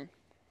 Okay.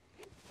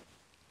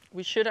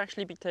 We should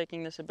actually be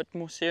taking this a bit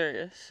more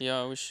serious.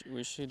 Yeah,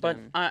 we should. But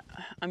I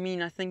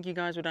mean, I think you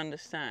guys would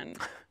understand.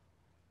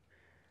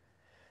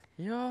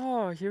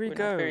 Yeah, here we We're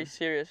go. not very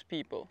serious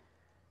people.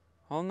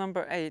 Hole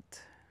number 8.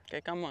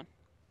 Okay, come on.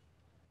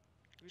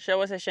 Show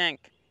us a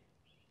shank.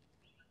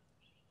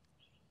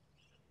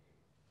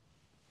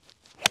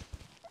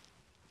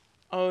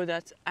 Oh,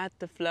 that's at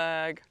the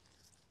flag.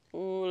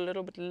 Ooh, a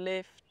little bit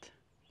left.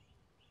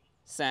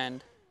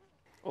 Sand.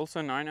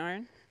 Also 9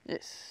 iron?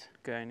 Yes.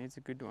 Okay, needs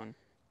a good one.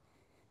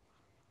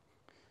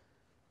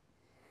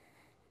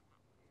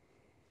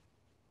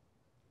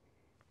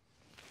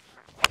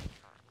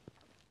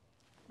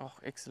 Oh,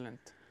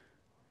 excellent.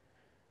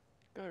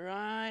 Go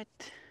right.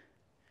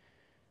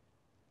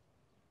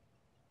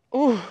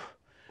 Ooh,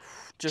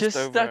 just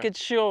over. stuck it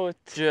short.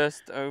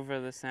 Just over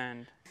the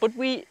sand. But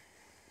we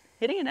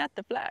hitting it at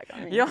the flag.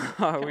 I mean, Yeah,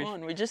 come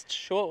on, we're just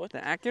short.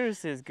 The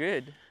accuracy is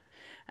good.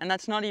 And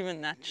that's not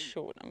even that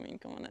short. I mean,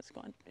 come on, that's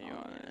quite. I'm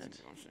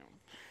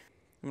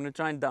gonna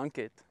try and dunk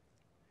it.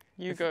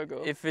 You go.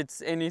 If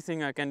it's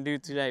anything I can do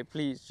today,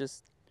 please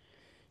just.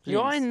 Please.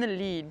 You're in the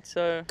lead,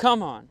 so.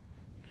 Come on.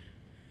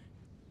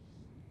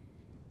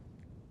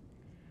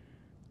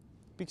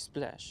 Big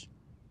splash.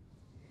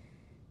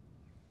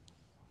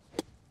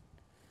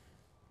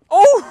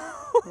 Oh!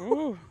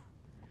 Ooh,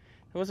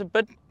 it was a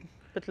bit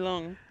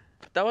long,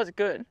 but that was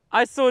good.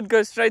 I saw it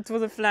go straight for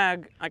the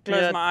flag. I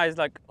closed my eyes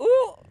like,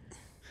 ooh!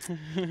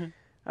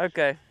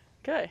 Okay.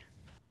 Okay.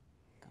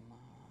 Come on.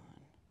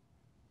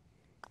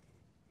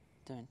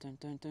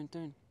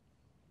 Turn.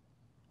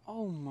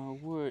 Oh my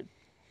word.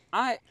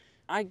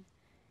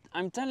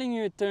 I'm telling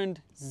you, it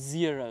turned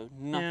 0.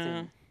 Nothing.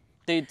 Yeah.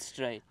 Dead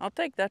straight. I'll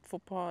take that for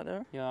par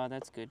though. Yeah,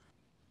 that's good.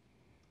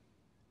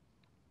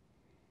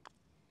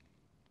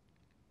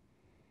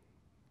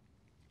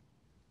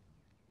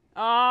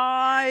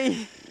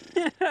 Aye!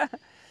 Do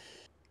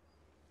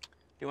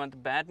you want the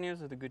bad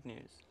news or the good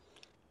news?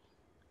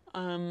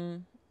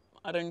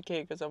 I don't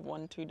care because I've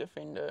won 2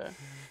 Defender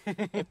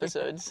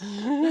episodes.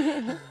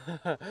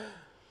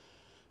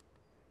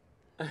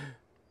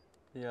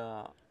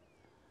 Yeah.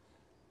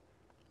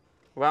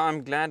 Well,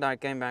 I'm glad I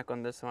came back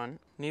on this one.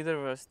 Neither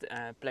of us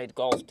played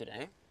golf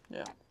today.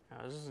 Yeah.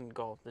 This isn't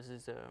golf. This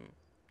is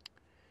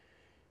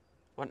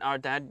what our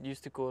dad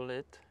used to call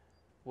it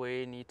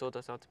when he taught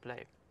us how to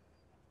play.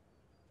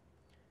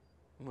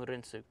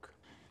 Murinsuk.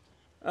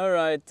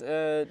 Alright,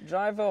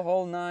 driver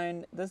hole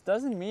 9. This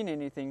doesn't mean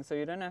anything, so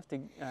you don't have to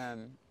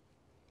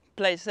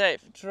Play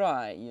safe.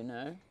 try, you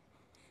know.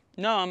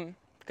 No, I'm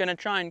gonna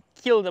try and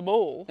kill the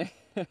ball.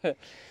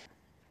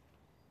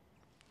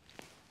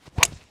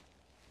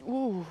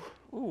 Ooh.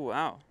 Ooh,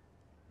 wow.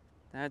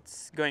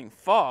 That's going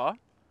far.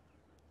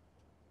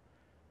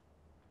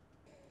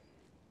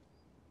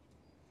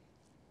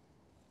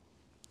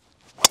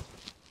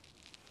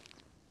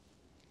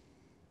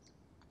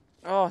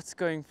 Oh, it's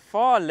going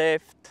far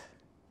left.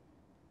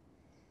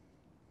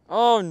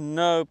 Oh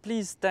no,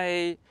 please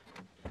stay.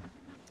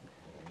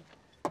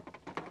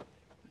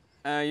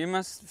 You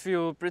must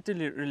feel pretty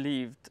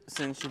relieved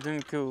since you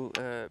didn't kill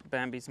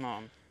Bambi's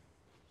mom.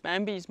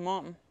 Bambi's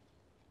mom.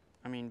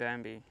 I mean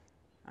Bambi.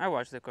 I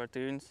watch the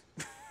cartoons.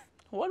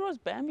 What was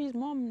Bambi's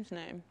mom's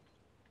name?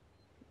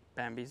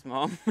 Bambi's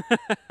mom.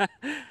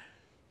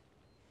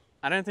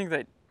 I don't think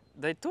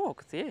they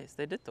talked. Yes,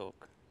 they did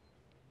talk.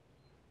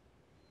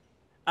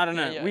 I don't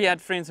know. Yeah, We yeah.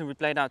 had friends and we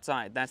played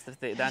outside. That's the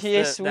thing. That's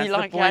Yes, the, we that's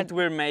like the point had-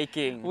 we're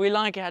making. We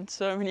like had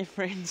so many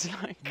friends.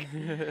 Like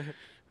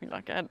we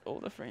like had all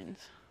the friends.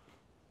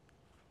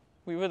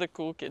 We were the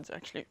cool kids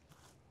actually.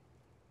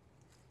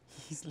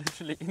 He's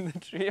literally in the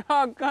tree.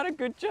 Oh, got a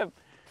good chip.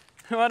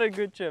 What a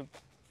good chip.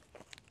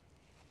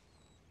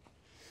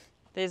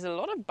 There's a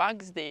lot of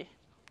bugs there.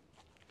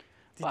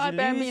 Did Bye, you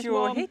Bambi's lose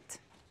your mom. hit?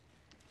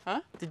 Huh?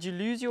 Did you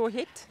lose your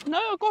hit? No,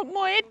 I got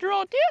my head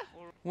right here.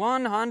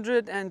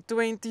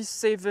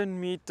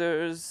 127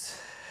 meters.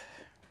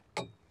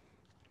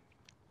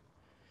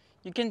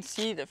 You can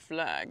see the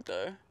flag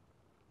though.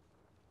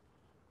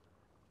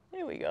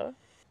 There we go.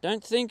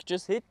 Don't think,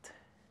 just hit.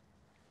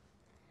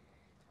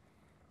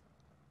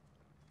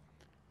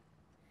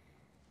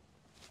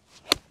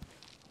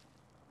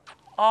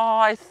 Oh,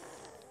 I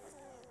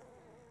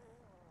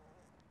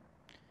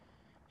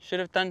should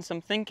have done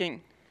some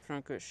thinking.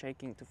 Franco is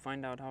shaking to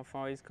find out how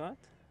far he's got.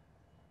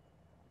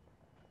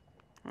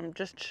 I'm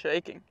just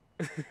shaking.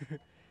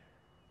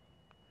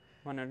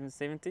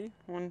 170?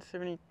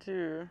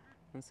 172.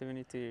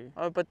 172.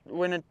 Oh, but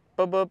when it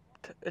bobbed,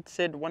 it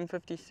said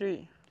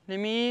 153. Let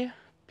me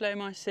play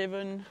my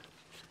 7.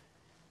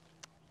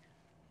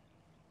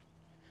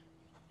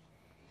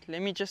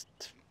 Let me just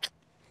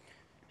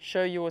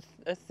show you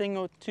a thing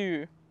or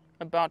two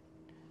about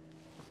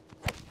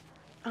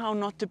how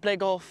not to play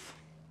golf.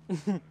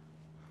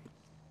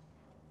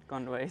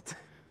 Can't wait.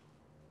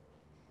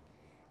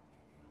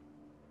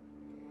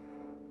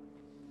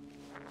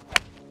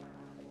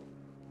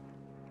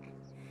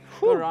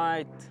 All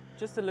right,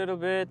 just a little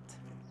bit.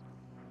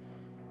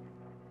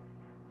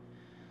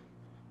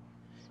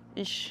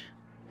 Ish.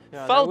 Yeah,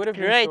 that Felt would have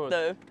been great short.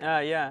 though.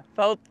 Yeah.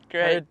 Felt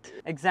great. Heard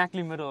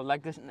exactly middle,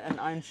 like this, an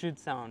iron shoot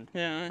sound.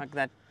 Yeah. Like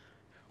that.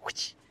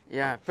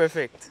 Yeah,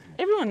 perfect.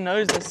 Everyone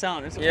knows the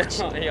sound. It's Yeah.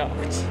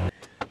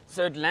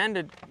 So it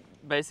landed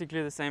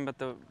basically the same, but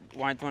the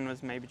white one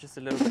was maybe just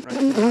a little bit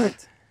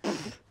right.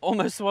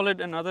 Almost swallowed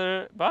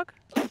another bug.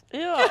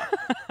 Yeah.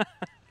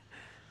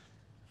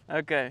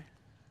 Okay.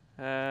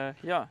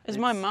 Yeah. Is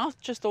my it's- mouth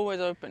just always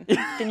open?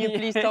 Can you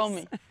please tell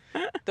me?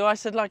 Do I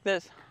sit like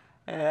this?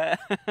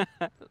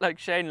 like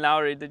Shane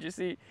Lowry, did you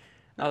see?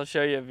 I'll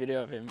show you a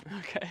video of him.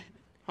 Okay.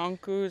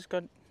 Hanku's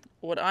got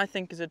what I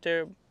think is a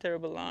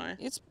terrible eye.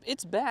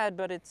 It's bad,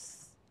 but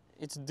it's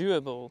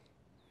doable.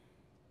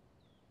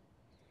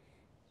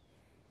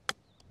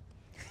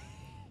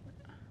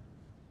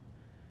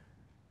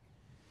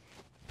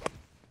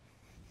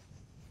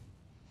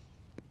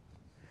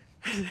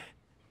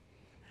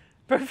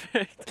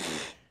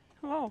 Perfect.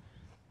 Wow.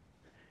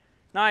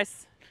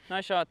 Nice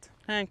shot.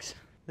 Thanks.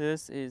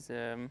 This is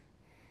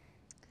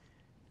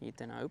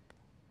Ethan Hope.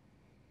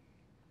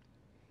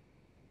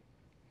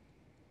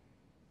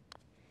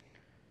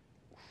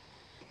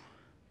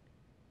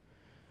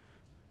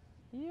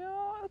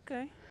 Yeah,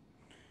 okay.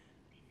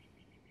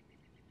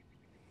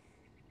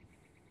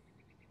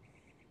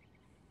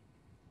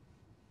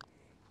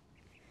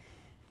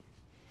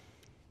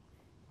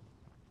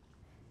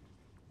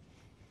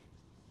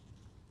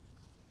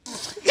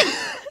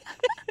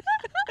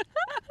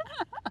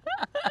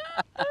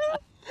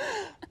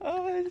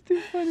 Oh, it's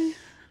too funny.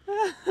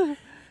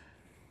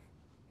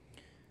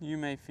 You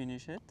may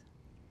finish it.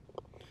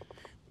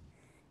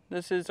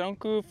 This is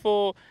Anku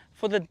for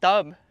the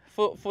dub,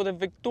 for the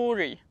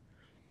victory.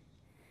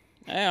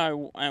 Hey,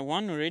 I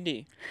won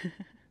already.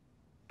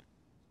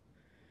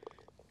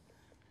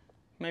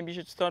 Maybe you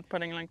should start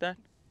putting like that.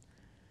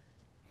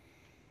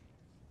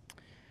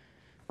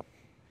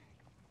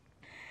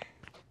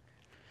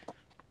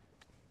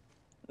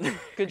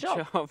 Good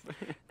job.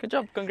 Good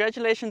job.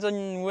 Congratulations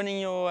on winning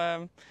your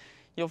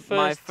first,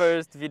 My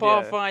first video.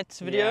 Par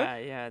Fights video.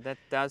 Yeah, that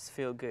does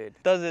feel good.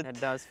 Does it?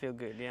 That does feel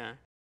good, yeah.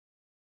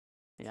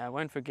 Yeah, I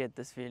won't forget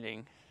this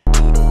feeling.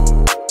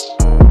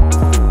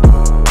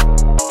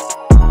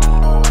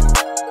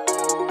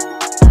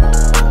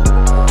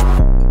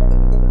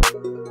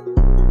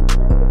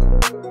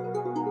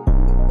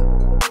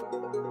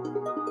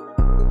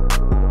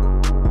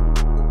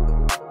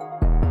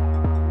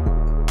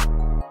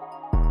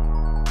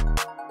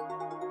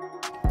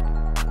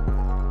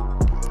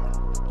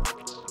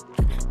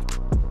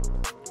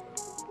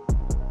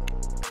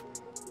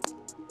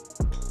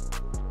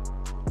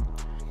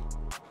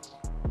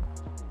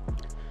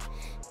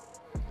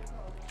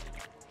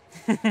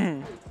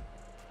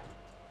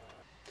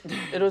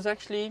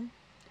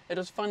 It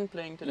was fun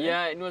playing today.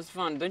 Yeah, it was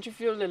fun. Don't you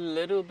feel a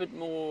little bit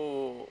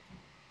more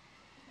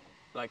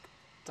like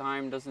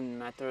time doesn't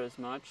matter as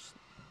much?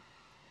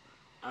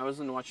 I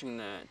wasn't watching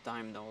the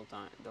time the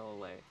whole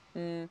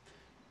way.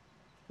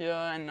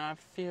 Yeah, and I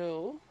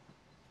feel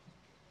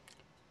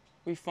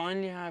we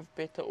finally have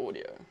better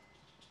audio.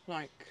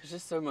 Like, It's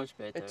just so much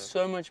better. it's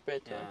so much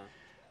better. Yeah.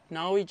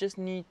 Now we just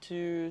need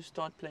to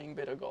start playing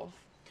better golf.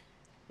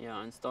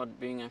 Yeah, and start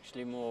being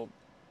actually more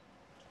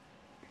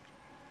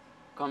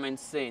common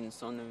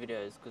sense on the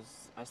videos,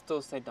 because I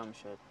still say dumb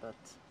shit,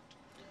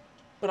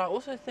 But I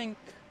also think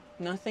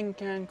nothing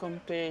can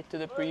compare to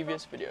the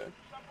previous video.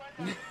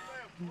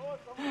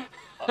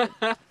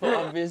 For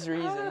obvious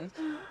reasons.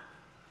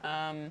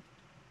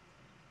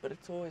 But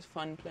it's always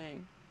fun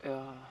playing.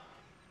 yeah.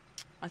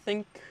 I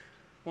think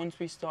once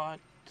we start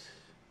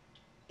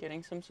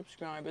getting some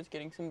subscribers,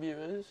 getting some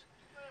viewers,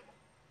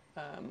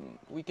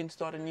 we can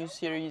start a new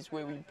series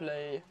where we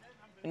play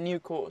a new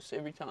course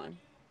every time.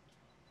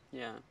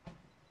 Yeah.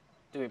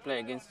 Do we play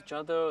against each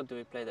other, or do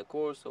we play the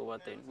course, or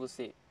what then? We'll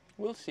see.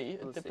 We'll see.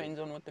 We'll It see. depends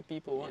on what the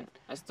people want.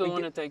 I still We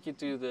want to take you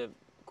to the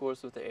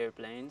course with the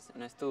airplanes,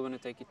 and I still want to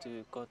take you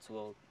to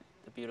Cotswold,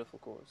 the beautiful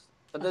course.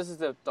 But this is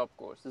the top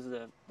course. This is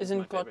my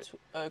Isn't favorite.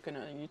 okay,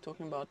 no, you're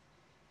talking about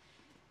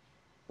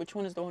which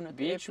one is the one with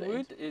the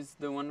airplanes? Beechwood is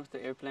the one with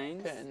the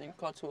airplanes. Okay, and then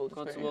Cotswold is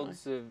very Cotswold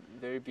nice. is a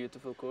very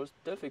beautiful course.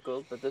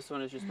 Difficult, but this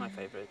one is just my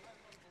favorite.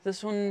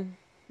 This one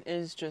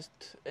is just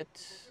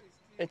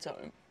it's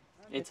home.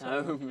 It's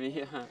home,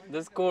 yeah.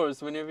 This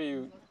course, whenever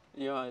you,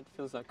 it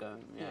feels like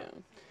home. Yeah.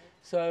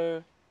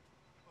 So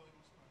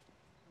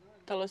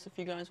tell us if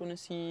you guys want to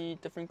see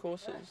different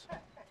courses.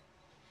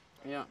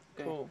 Yeah.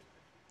 Okay. Cool.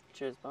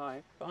 Cheers.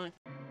 Bye. Bye.